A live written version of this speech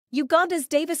Uganda's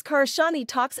Davis Karashani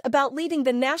talks about leading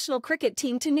the national cricket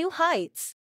team to new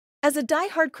heights. As a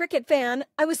die-hard cricket fan,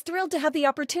 I was thrilled to have the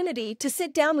opportunity to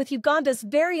sit down with Uganda's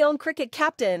very own cricket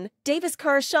captain, Davis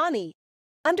Karashani.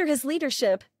 Under his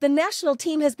leadership, the national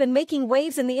team has been making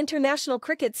waves in the international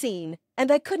cricket scene,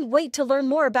 and I couldn't wait to learn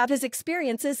more about his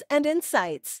experiences and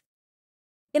insights.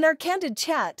 In our candid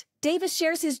chat, Davis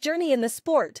shares his journey in the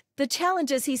sport, the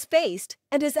challenges he's faced,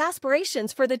 and his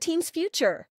aspirations for the team's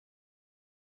future.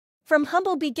 From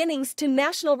humble beginnings to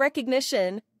national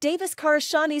recognition, Davis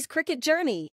Karashani's cricket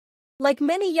journey. Like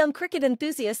many young cricket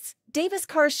enthusiasts, Davis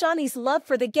Karashani's love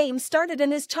for the game started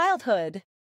in his childhood.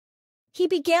 He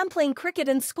began playing cricket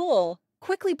in school,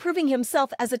 quickly proving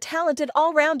himself as a talented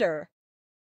all-rounder.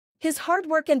 His hard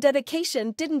work and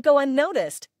dedication didn't go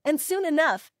unnoticed, and soon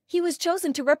enough, he was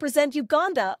chosen to represent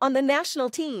Uganda on the national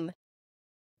team.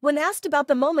 When asked about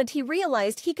the moment he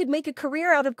realized he could make a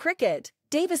career out of cricket,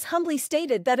 Davis humbly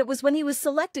stated that it was when he was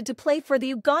selected to play for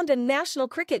the Ugandan national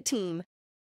cricket team.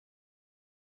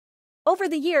 Over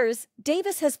the years,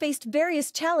 Davis has faced various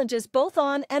challenges both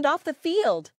on and off the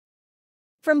field.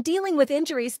 From dealing with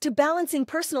injuries to balancing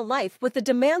personal life with the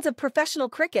demands of professional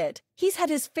cricket, he's had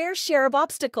his fair share of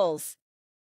obstacles.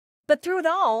 But through it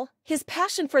all, his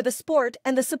passion for the sport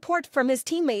and the support from his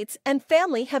teammates and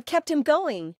family have kept him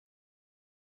going,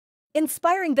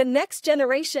 inspiring the next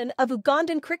generation of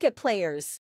Ugandan cricket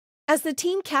players. As the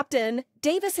team captain,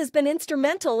 Davis has been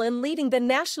instrumental in leading the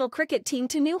national cricket team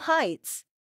to new heights.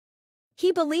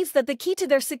 He believes that the key to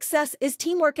their success is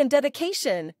teamwork and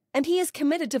dedication, and he is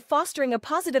committed to fostering a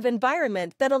positive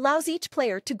environment that allows each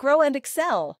player to grow and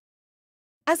excel.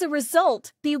 As a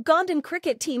result, the Ugandan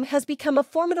cricket team has become a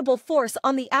formidable force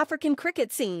on the African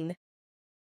cricket scene.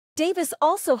 Davis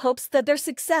also hopes that their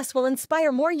success will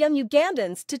inspire more young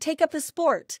Ugandans to take up the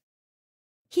sport.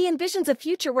 He envisions a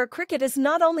future where cricket is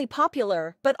not only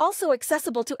popular but also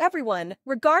accessible to everyone,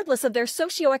 regardless of their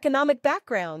socioeconomic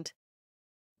background.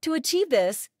 To achieve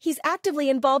this, he's actively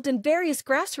involved in various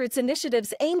grassroots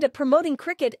initiatives aimed at promoting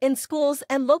cricket in schools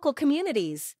and local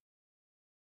communities.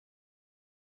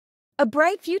 A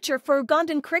bright future for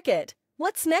Ugandan cricket.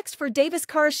 What's next for Davis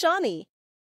Karashani?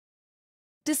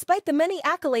 Despite the many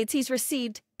accolades he's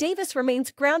received, Davis remains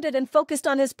grounded and focused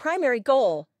on his primary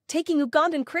goal, taking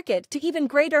Ugandan cricket to even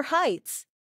greater heights.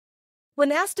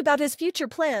 When asked about his future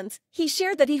plans, he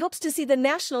shared that he hopes to see the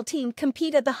national team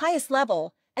compete at the highest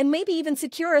level, and maybe even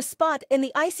secure a spot in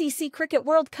the ICC Cricket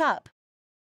World Cup.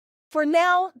 For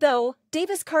now, though,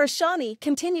 Davis Karashani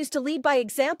continues to lead by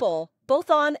example, both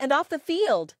on and off the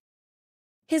field.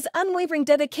 His unwavering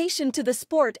dedication to the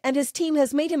sport and his team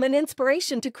has made him an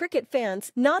inspiration to cricket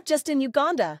fans not just in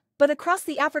Uganda, but across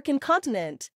the African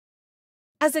continent.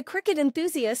 As a cricket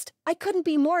enthusiast, I couldn't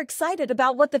be more excited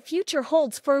about what the future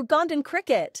holds for Ugandan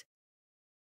cricket.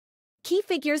 Key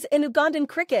figures in Ugandan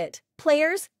cricket,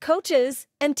 players, coaches,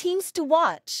 and teams to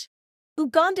watch.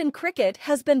 Ugandan cricket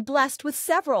has been blessed with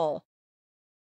several